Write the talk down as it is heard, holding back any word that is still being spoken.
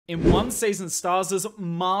In one season, Stars has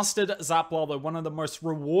mastered Zap Lalo, one of the most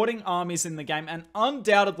rewarding armies in the game, and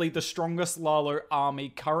undoubtedly the strongest Lalo army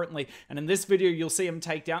currently. And in this video, you'll see him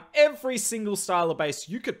take down every single style of base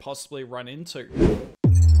you could possibly run into.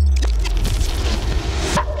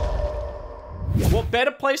 What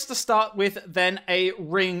better place to start with than a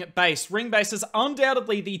ring base? Ring base is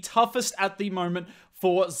undoubtedly the toughest at the moment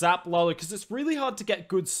for Zap Lalo, because it's really hard to get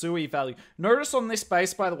good Sui value. Notice on this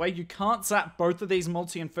base, by the way, you can't zap both of these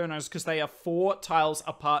multi-infernos because they are 4 tiles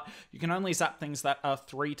apart. You can only zap things that are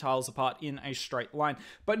 3 tiles apart in a straight line.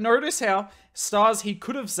 But notice how Stars, he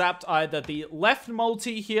could have zapped either the left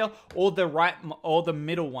multi here or the right, or the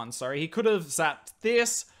middle one, sorry. He could have zapped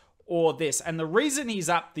this or this. And the reason he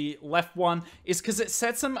zapped the left one is because it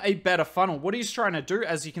sets him a better funnel. What he's trying to do,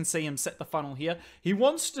 as you can see him set the funnel here, he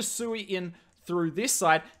wants to Sui in through this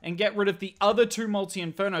side and get rid of the other 2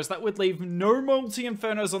 multi-infernos. That would leave no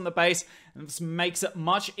multi-infernos on the base, and this makes it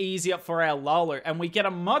much easier for our Lalo. And we get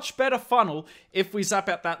a much better funnel if we zap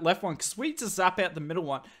out that left one, because we just zap out the middle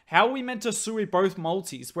one. How are we meant to Sui both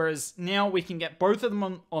multis? Whereas now we can get both of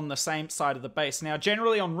them on the same side of the base. Now,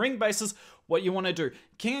 generally on ring bases, what you want to do,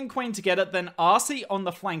 king and queen together, then RC on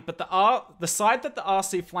the flank, but the side that the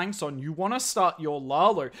RC flanks on, you want to start your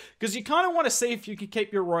Lalo, because you kind of want to see if you can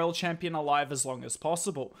keep your royal champion alive as long as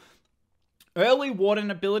possible. Early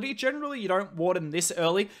Warden ability, generally you don't Warden this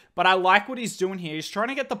early, but I like what he's doing here. He's trying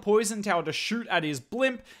to get the Poison Tower to shoot at his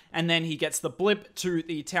blimp, and then he gets the blimp to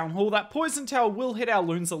the Town Hall. That Poison Tower will hit our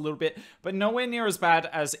loons a little bit, but nowhere near as bad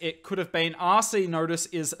as it could have been. RC, notice,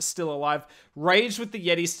 is still alive. Rage with the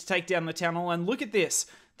Yetis to take down the Town Hall, and look at this.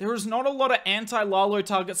 There is not a lot of anti-Lalo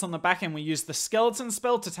targets on the back end. We use the Skeleton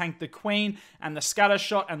spell to tank the Queen and the Scatter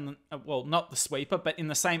Shot and, well, not the Sweeper, but in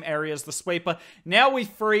the same area as the Sweeper. Now we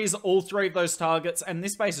freeze all 3 of those targets, and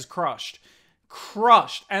this base is crushed.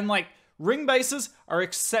 Crushed. And, like, ring bases are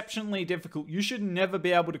exceptionally difficult. You should never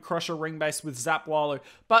be able to crush a ring base with Zap Lalo.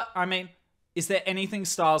 But, I mean, is there anything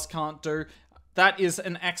Stars can't do? That is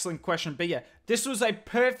an excellent question. But yeah, this was a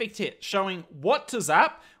perfect hit, showing what to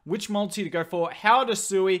zap, which multi to go for, how to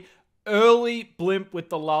Sui, early blimp with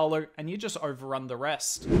the Lalo, and you just overrun the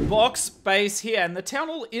rest. Box base here, and the Town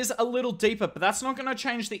Hall is a little deeper, but that's not going to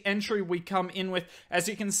change the entry we come in with. As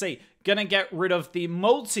you can see, gonna get rid of the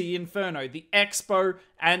multi-inferno, the Expo,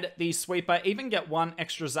 and the Sweeper. Even get 1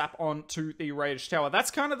 extra zap onto the Rage Tower. That's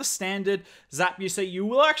kind of the standard zap you see. You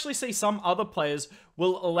will actually see some other players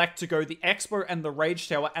will elect to go the Expo and the Rage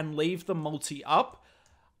Tower and leave the multi up.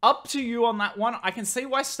 Up to you on that one. I can see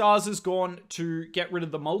why Stars has gone to get rid of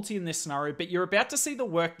the multi in this scenario, but you're about to see the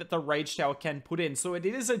work that the Rage Tower can put in. So it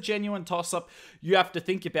is a genuine toss-up you have to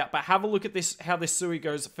think about, but have a look at this, how this Sui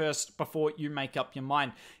goes first before you make up your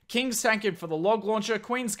mind. King's tanking for the log launcher.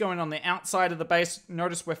 Queen's going on the outside of the base.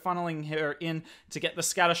 Notice we're funneling her in to get the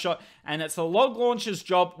scatter shot, and it's the log launcher's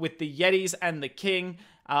job with the Yetis and the King,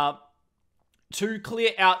 to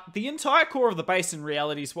clear out the entire core of the base. In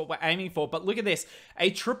reality is what we're aiming for. But look at this, a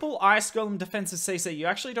triple Ice Golem defensive CC. You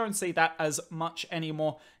actually don't see that as much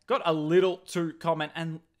anymore. Got a little too common,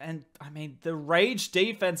 and I mean, the Rage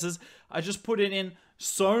defenses are just putting in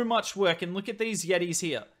so much work. And look at these Yetis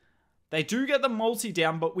here. They do get the multi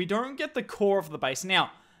down, but we don't get the core of the base.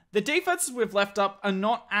 Now, the defenses we've left up are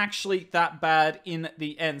not actually that bad in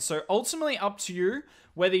the end. So ultimately up to you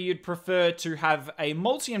whether you'd prefer to have a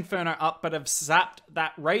multi-inferno up but have zapped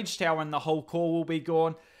that Rage Tower and the whole core will be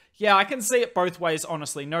gone. Yeah, I can see it both ways,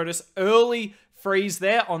 honestly. Notice early freeze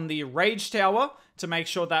there on the Rage Tower to make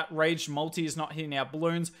sure that Rage multi is not hitting our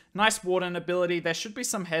balloons. Nice Warden ability. There should be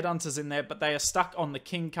some Headhunters in there, but they are stuck on the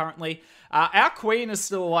King currently. Our Queen is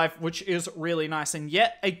still alive, which is really nice. And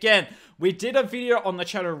yet again, we did a video on the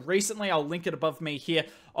channel recently, I'll link it above me here,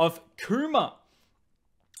 of Kuma,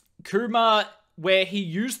 where he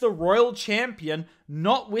used the Royal Champion,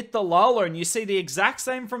 not with the Lalo. And you see the exact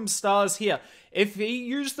same from Stars here. If he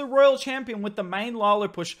used the Royal Champion with the main Lalo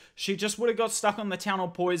push, she just would have got stuck on the Town Hall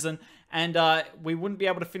Poison, and we wouldn't be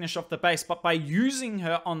able to finish off the base. But by using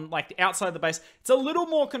her on, like, the outside of the base, it's a little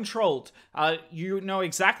more controlled. You know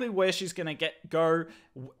exactly where she's going to go,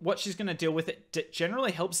 what she's going to deal with. It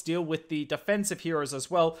generally helps deal with the defensive heroes as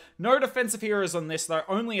well. No defensive heroes on this, though.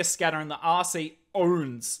 Only a scatter, and the RC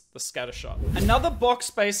owns the scatter shot. Another box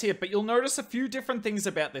base here, but you'll notice a few different things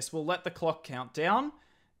about this. We'll let the clock count down.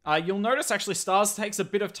 You'll notice actually Stars takes a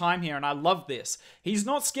bit of time here, and I love this. He's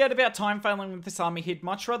not scared about time failing with this army. He'd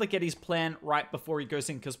much rather get his plan right before he goes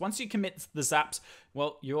in, because once you commit the zaps,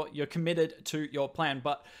 well, you're committed to your plan.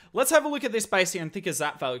 But let's have a look at this base here and think of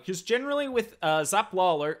zap value, because generally with Zap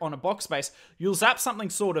Lalo on a box base, you'll zap something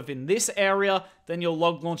sort of in this area, then you'll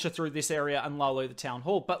log launcher through this area and Lalo the town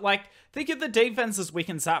hall. But like, think of the defenses we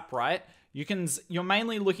can zap, right? You're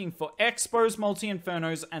mainly looking for expos,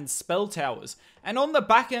 multi-infernos, and spell towers. And on the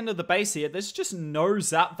back end of the base here, there's just no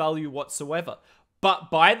zap value whatsoever. But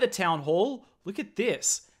by the town hall, look at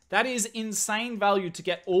this. That is insane value to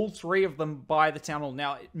get all three of them by the town hall.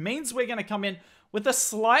 Now, it means we're going to come in with a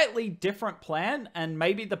slightly different plan, and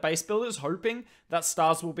maybe the base builder's hoping that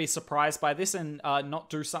Stars will be surprised by this and not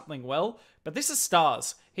do something well. But this is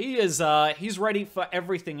Stars. He's ready for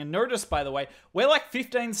everything. And notice, by the way, we're like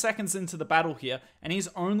 15 seconds into the battle here, and he's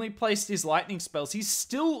only placed his lightning spells. He's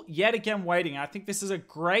still yet again waiting. I think this is a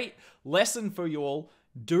great lesson for you all.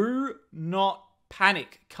 Do not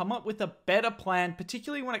panic. Come up with a better plan,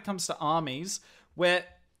 particularly when it comes to armies where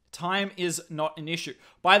time is not an issue.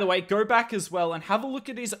 By the way, go back as well and have a look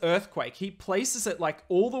at his earthquake. He places it like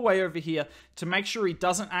all the way over here to make sure he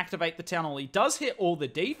doesn't activate the town hall. He does hit all the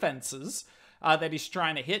defenses that he's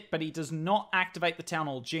trying to hit, but he does not activate the town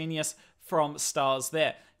hall. Genius from Stars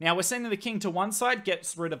there. Now we're sending the king to one side,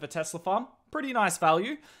 gets rid of a Tesla farm. Pretty nice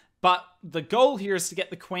value. But the goal here is to get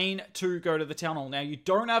the queen to go to the town hall. Now, you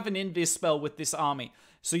don't have an invis spell with this army,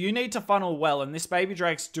 so you need to funnel well, and this baby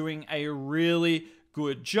drake's doing a really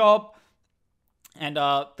good job. And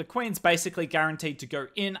the queen's basically guaranteed to go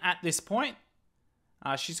in at this point.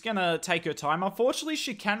 She's going to take her time. Unfortunately,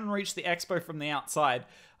 she can reach the expo from the outside.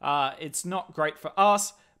 It's not great for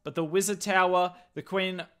us, but the wizard tower, the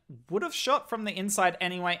queen would have shot from the inside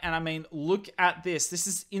anyway. And I mean, look at this. This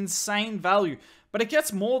is insane value. But it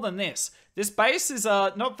gets more than this. This base is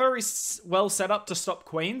not very well set up to stop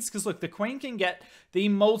queens. Because look, the queen can get the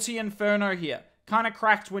multi-inferno here. Kind of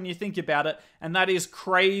cracked when you think about it. And that is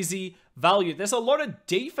crazy value. There's a lot of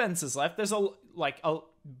defenses left. There's a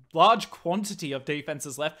large quantity of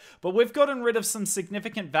defenses left, but we've gotten rid of some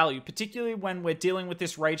significant value, particularly when we're dealing with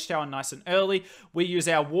this rage tower nice and early. We use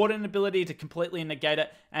our warden ability to completely negate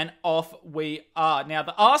it, and off we are. Now,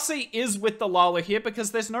 the RC is with the Lalo here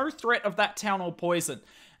because there's no threat of that town hall poison,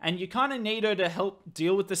 and you kind of need her to help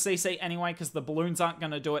deal with the CC anyway because the balloons aren't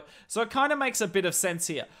going to do it, so it kind of makes a bit of sense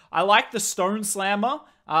here. I like the Stone Slammer.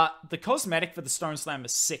 The cosmetic for the Stone Slammer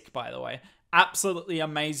is sick, by the way. Absolutely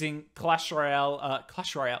amazing. Clash of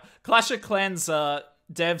Clans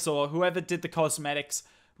devs or whoever did the cosmetics,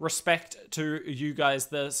 respect to you guys.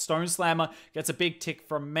 The Stone Slammer gets a big tick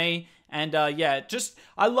from me. And yeah,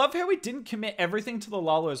 I love how he didn't commit everything to the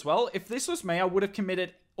Lalo as well. If this was me, I would have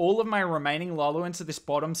committed all of my remaining Lalo into this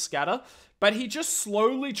bottom scatter. But he just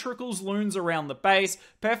slowly trickles loons around the base.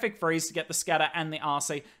 Perfect freeze to get the scatter and the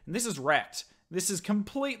RC. And this is wrecked. This is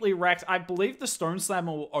completely wrecked. I believe the Stone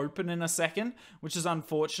Slammer will open in a second, which is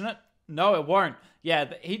unfortunate. No, it won't.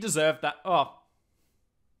 Yeah, he deserved that. Oh.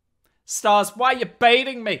 Stars, why are you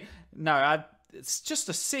baiting me? No, it's just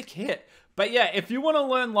a sick hit. But yeah, if you want to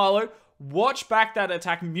learn Lalo, watch back that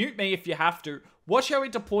attack. Mute me if you have to. Watch how he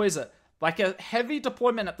deploys it. Like a heavy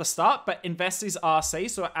deployment at the start, but invests his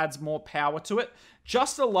RC, so it adds more power to it.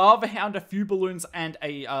 Just a Lava Hound, a few balloons, and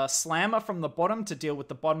a Slammer from the bottom to deal with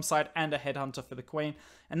the bottom side, and a Headhunter for the Queen.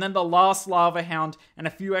 And then the last Lava Hound and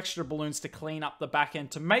a few extra balloons to clean up the back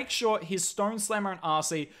end to make sure his Stone Slammer and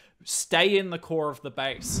RC stay in the core of the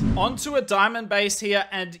base. Onto a diamond base here,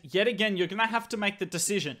 and yet again, you're going to have to make the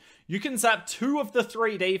decision. You can zap 2 of the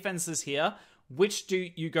 3 defenses here. Which do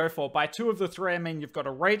you go for? By 2 of the 3, I mean you've got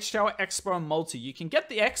a Rage Tower, Expo, and Multi. You can get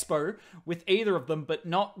the Expo with either of them, but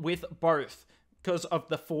not with both, because of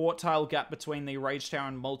the 4-tile gap between the Rage Tower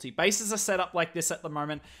and Multi. Bases are set up like this at the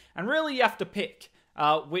moment, and really you have to pick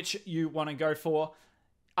which you want to go for.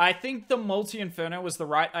 I think the Multi-Inferno was the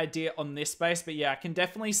right idea on this base, but yeah, I can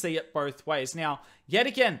definitely see it both ways. Now, yet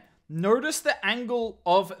again, notice the angle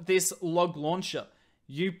of this log launcher.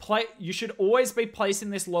 You should always be placing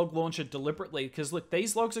this log launcher deliberately because look,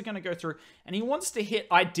 these logs are going to go through and he wants to hit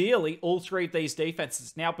ideally all 3 of these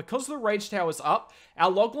defenses. Now, because the Rage Tower is up,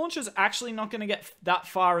 our log launcher is actually not going to get that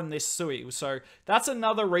far in this Sui. So that's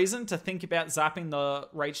another reason to think about zapping the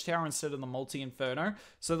Rage Tower instead of the Multi-Inferno.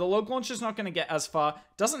 So the log launcher is not going to get as far.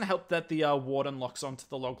 Doesn't help that the Warden locks onto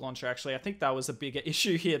the log launcher. Actually, I think that was a bigger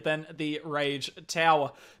issue here than the Rage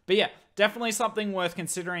Tower. But yeah, definitely something worth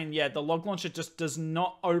considering. Yeah, the log launcher just does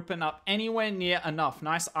not open up anywhere near enough.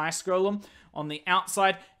 Nice Ice Golem on the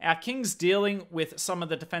outside. Our King's dealing with some of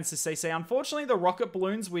the defensive CC. Unfortunately, the rocket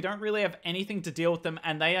balloons, we don't really have anything to deal with them,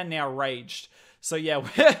 and they are now raged. So yeah,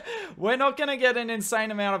 we're not going to get an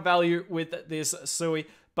insane amount of value with this Sui,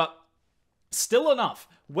 but still enough.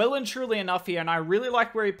 Well and truly enough here, and I really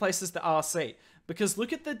like where he places the RC. Because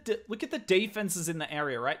look at the defenses in the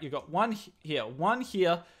area, right? You've got one here, one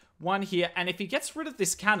here, one here, and if he gets rid of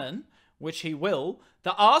this cannon, which he will,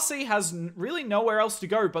 the RC has really nowhere else to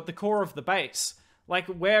go but the core of the base. Like,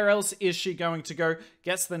 where else is she going to go?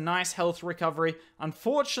 Gets the nice health recovery.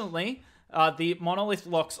 Unfortunately, the monolith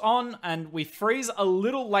locks on, and we freeze a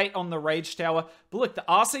little late on the rage tower. But look, the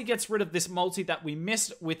RC gets rid of this multi that we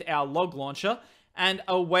missed with our log launcher, and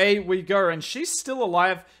away we go. And she's still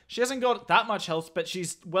alive. She hasn't got that much health, but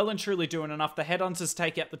she's well and truly doing enough. The headhunters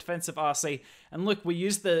take out the defensive RC. And look, we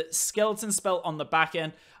use the skeleton spell on the back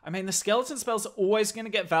end. I mean, the skeleton spell's always going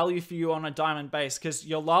to get value for you on a diamond base, because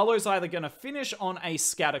your Lalo's either going to finish on a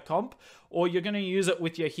scatter comp, or you're going to use it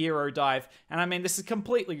with your hero dive. And I mean, this is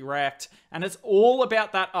completely wrecked, and it's all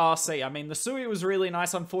about that RC. I mean, the Sui was really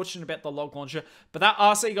nice, unfortunate about the log launcher, but that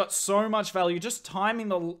RC got so much value, just timing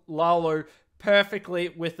the Lalo perfectly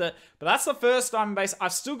with it. But that's the first diamond base.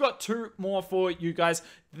 I've still got 2 more for you guys.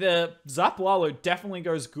 The Zap Lalo definitely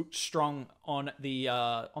goes strong on the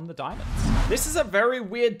diamonds. This is a very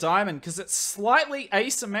weird diamond because it's slightly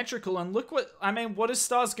asymmetrical, and look what is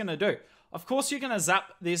Stars gonna do? Of course, you're gonna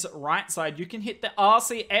zap this right side. You can hit the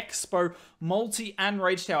RC Expo, multi, and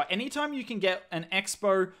Rage Tower. Anytime you can get an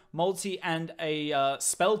Expo, multi, and a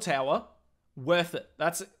spell tower, worth it.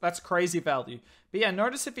 That's crazy value. But yeah,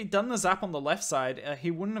 notice if he'd done the zap on the left side,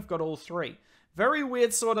 he wouldn't have got all 3. Very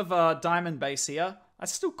weird sort of diamond base here. I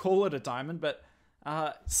still call it a diamond, but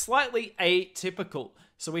slightly atypical.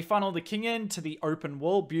 So we funnel the king into the open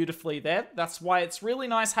wall beautifully there. That's why it's really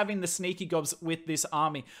nice having the sneaky gobs with this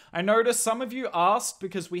army. I noticed some of you asked,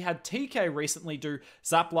 because we had TK recently do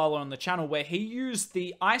Zap Lalo on the channel, where he used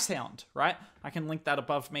the Ice Hound, right? I can link that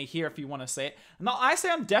above me here if you want to see it. And the Ice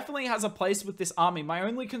Hound definitely has a place with this army. My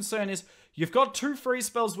only concern is you've got 2 free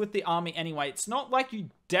spells with the army anyway. It's not like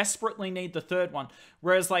you desperately need the 3rd one.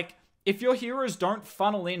 Whereas, like, if your heroes don't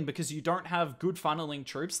funnel in because you don't have good funneling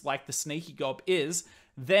troops, like the Sneaky Gob is,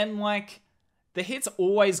 then, like, the hit's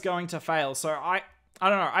always going to fail. So I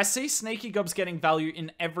don't know. I see Sneaky Gobs getting value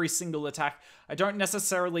in every single attack. I don't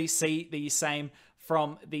necessarily see the same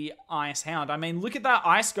from the Ice Hound. I mean, look at that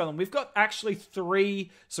Ice Golem. We've got actually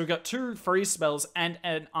 3, so we've got 2 freeze spells and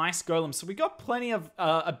an Ice Golem. So we got plenty of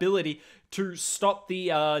ability to stop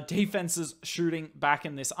the defenses shooting back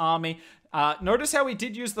in this army. Notice how we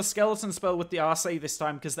did use the skeleton spell with the RC this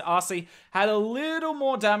time, because the RC had a little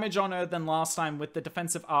more damage on her than last time with the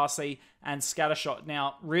defensive RC and scattershot.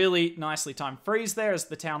 Now, really nicely timed freeze there as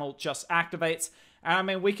the town hall just activates. And I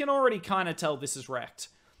mean, we can already kind of tell this is wrecked.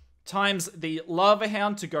 Times the Lava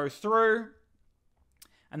Hound to go through,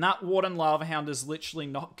 and that Warden Lava Hound is literally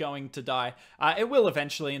not going to die. It will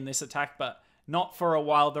eventually in this attack, but not for a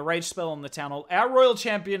while. The Rage spell on the town hall. Our Royal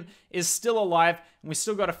Champion is still alive, and we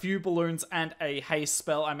still got a few balloons and a haste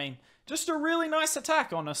spell. I mean, just a really nice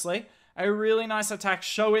attack, honestly. A really nice attack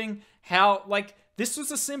showing how, like, this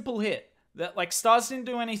was a simple hit. That, like, Stars didn't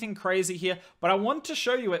do anything crazy here, but I want to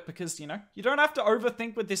show you it because, you know, you don't have to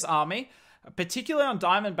overthink with this army. Particularly on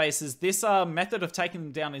diamond bases, this method of taking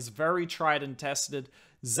them down is very tried and tested.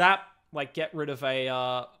 Zap, like, get rid of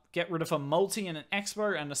a multi and an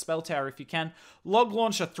expo and a spell tower if you can. Log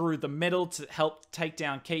launcher through the middle to help take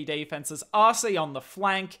down key defenses. RC on the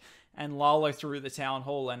flank, and Lalo through the town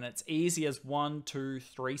hall, and it's easy as 1, 2,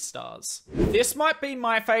 3 stars. This might be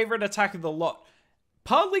my favorite attack of the lot.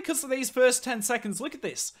 Partly because of these first 10 seconds. Look at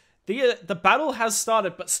this. The battle has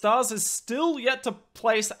started, but Stars is still yet to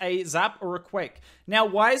place a zap or a quake. Now,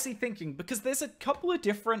 why is he thinking? Because there's a couple of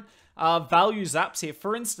different value zaps here.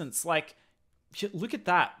 For instance, like, look at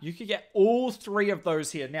that. You could get all 3 of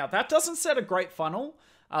those here. Now, that doesn't set a great funnel,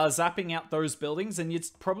 zapping out those buildings, and you'd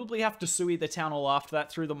probably have to Sui the town hall after that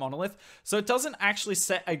through the monolith. So it doesn't actually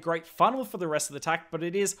set a great funnel for the rest of the attack, but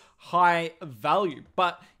it is high value.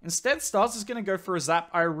 But instead, Stars is going to go for a zap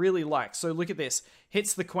I really like. So look at this.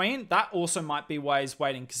 Hits the queen. That also might be why he's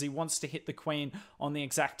waiting, because he wants to hit the queen on the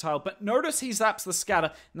exact tile. But notice he zaps the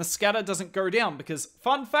scatter, and the scatter doesn't go down, because,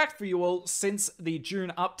 fun fact for you all, since the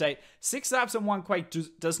June update, 6 zaps and 1 quake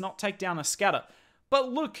does not take down a scatter.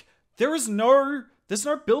 But look, there's no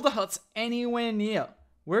builder huts anywhere near.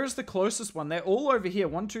 Where is the closest one? They're all over here.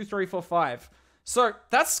 1, 2, 3, 4, 5. So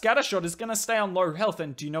that scattershot is going to stay on low health.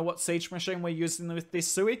 And do you know what siege machine we're using with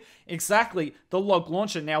this Sui? Exactly, the log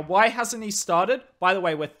launcher. Now, why hasn't he started? By the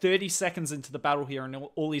way, we're 30 seconds into the battle here, and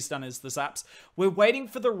all he's done is the zaps. We're waiting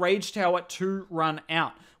for the Rage Tower to run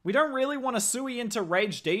out. We don't really want to Sui into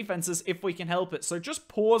Rage defenses if we can help it. So just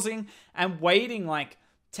pausing and waiting like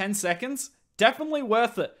 10 seconds definitely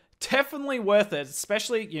worth it. Definitely worth it,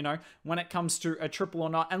 especially, you know, when it comes to a triple or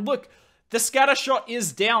not. And look, the scatter shot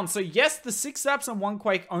is down. So yes, the 6 zaps and 1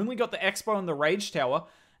 quake only got the expo and the rage tower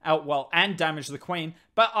out well and damaged the queen.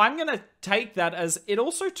 But I'm going to take that as it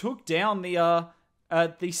also took down the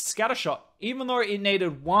scatter shot. Even though it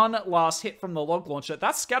needed 1 last hit from the log launcher,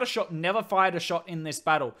 that scatter shot never fired a shot in this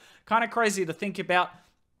battle. Kind of crazy to think about.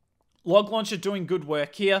 Log launcher doing good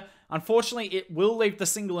work here. Unfortunately, it will leave the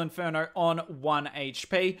single inferno on 1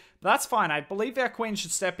 HP. But that's fine. I believe our queen should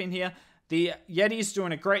step in here. The Yeti's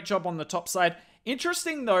doing a great job on the top side.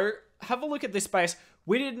 Interesting though, have a look at this base.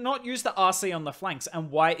 We did not use the RC on the flanks. And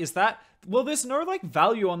why is that? Well, there's no like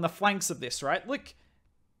value on the flanks of this, right? Look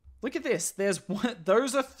at this.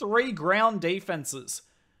 Those are 3 ground defenses.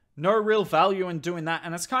 No real value in doing that.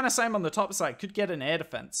 And it's kind of same on the top side. Could get an air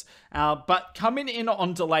defense. But coming in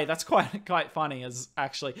on delay, that's quite funny as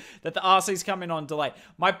actually that the RC's come in on delay.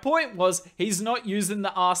 My point was he's not using the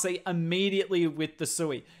RC immediately with the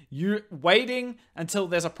Sui. You waiting until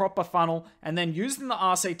there's a proper funnel and then using the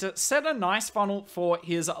RC to set a nice funnel for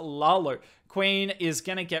his Lalo. Queen is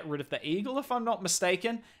going to get rid of the eagle if I'm not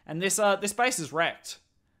mistaken. And this base is wrecked.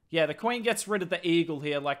 Yeah, the queen gets rid of the eagle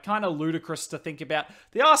here, like kind of ludicrous to think about.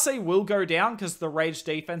 The RC will go down because the rage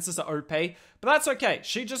defenses are OP, but that's okay.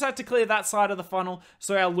 She just had to clear that side of the funnel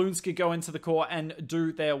so our loons could go into the core and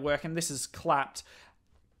do their work, and this is clapped.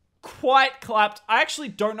 Quite clapped. I actually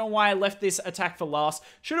don't know why I left this attack for last.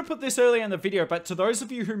 Should have put this earlier in the video, but to those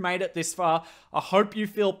of you who made it this far, I hope you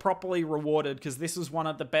feel properly rewarded because this was one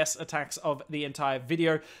of the best attacks of the entire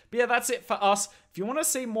video. But yeah, that's it for us. If you want to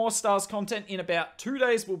see more Stars content, in about 2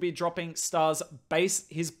 days, we'll be dropping Stars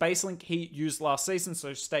his base link he used last season,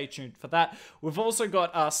 so stay tuned for that. We've also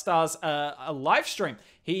got Stars a live stream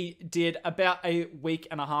he did about a week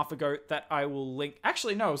and a half ago that I will link.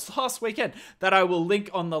 Actually, no, it was last weekend that I will link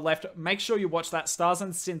on the left. Make sure you watch that. Stars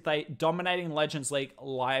and Synthé dominating Legends League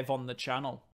live on the channel.